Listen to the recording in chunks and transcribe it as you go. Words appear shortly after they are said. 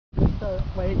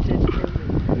Wait, it's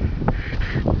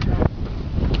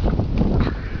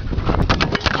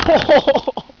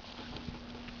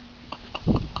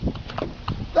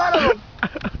Got him!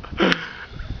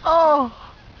 Oh!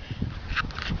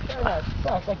 Try that.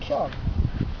 Fuck, I killed him.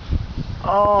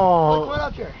 Oh! Look, what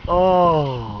up here?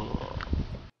 Oh!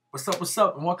 What's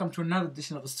up, and welcome to another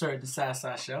edition of the Serge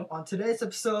CyCy show. On today's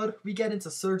episode, we get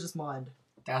into Serge's mind.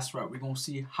 That's right, we're gonna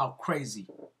see how crazy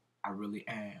I really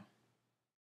am.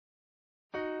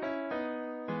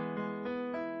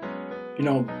 You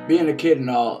know, being a kid and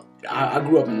all, I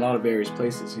grew up in a lot of various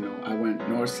places. You know, I went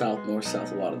north, south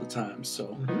a lot of the time.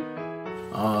 So,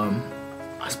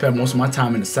 I spent most of my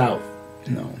time in the south.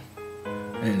 You know,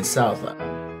 and in the south,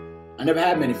 I never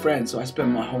had many friends, so I spent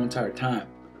my whole entire time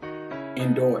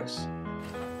indoors.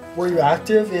 Were you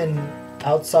active in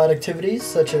outside activities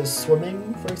such as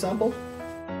swimming, for example?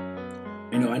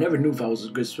 You know, I never knew if I was a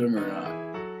good swimmer or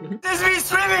not. This is me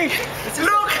swimming!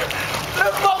 Look!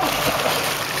 Mom!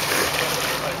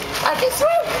 I can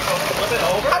swim! Was it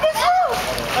over? I can swim!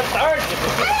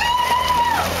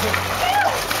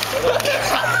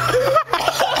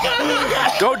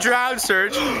 Go drown,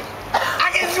 Serge. I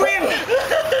can swim!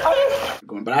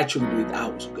 But I truly believe that I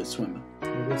was a good swimmer.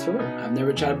 You're a good swimmer. I've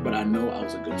never tried it, but I know I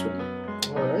was a good swimmer.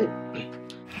 Alright.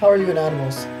 How are you in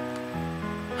animals?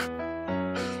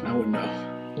 I wouldn't know.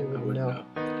 You wouldn't know.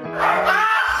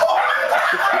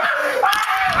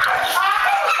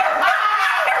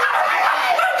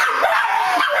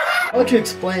 How would you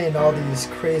explain all these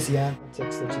crazy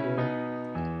antics that you do?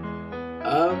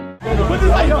 I'm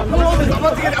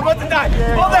about to die!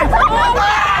 Hold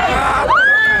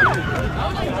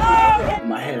In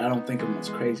my head, I don't think of them as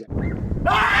crazy.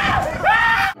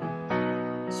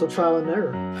 So trial and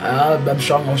error. I'm a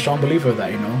strong believer of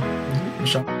that, you know. I'm a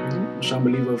strong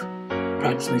believer of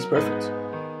practice makes perfect.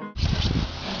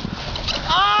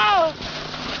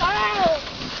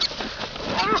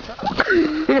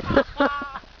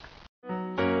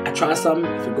 I try something,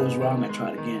 if it goes wrong, I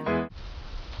try it again.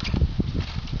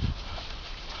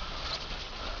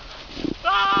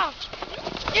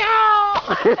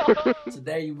 So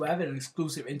there you have it, an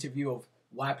exclusive interview of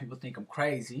why people think I'm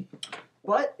crazy.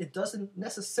 But it doesn't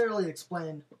necessarily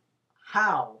explain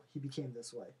how he became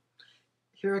this way.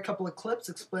 Here are a couple of clips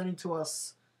explaining to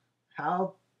us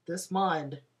how this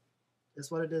mind is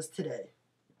what it is today.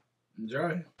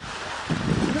 Enjoy.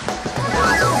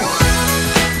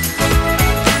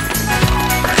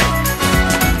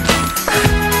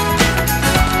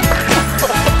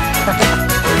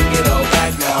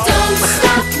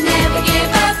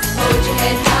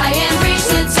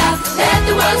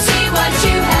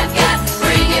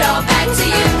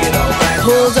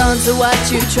 Hold on to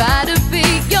what you try to be,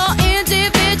 your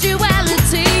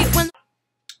individuality.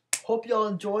 Hope y'all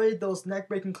enjoyed those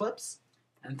neck-breaking clips.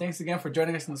 And thanks again for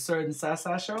joining us on the Serge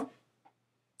CyCy show.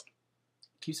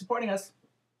 Keep supporting us.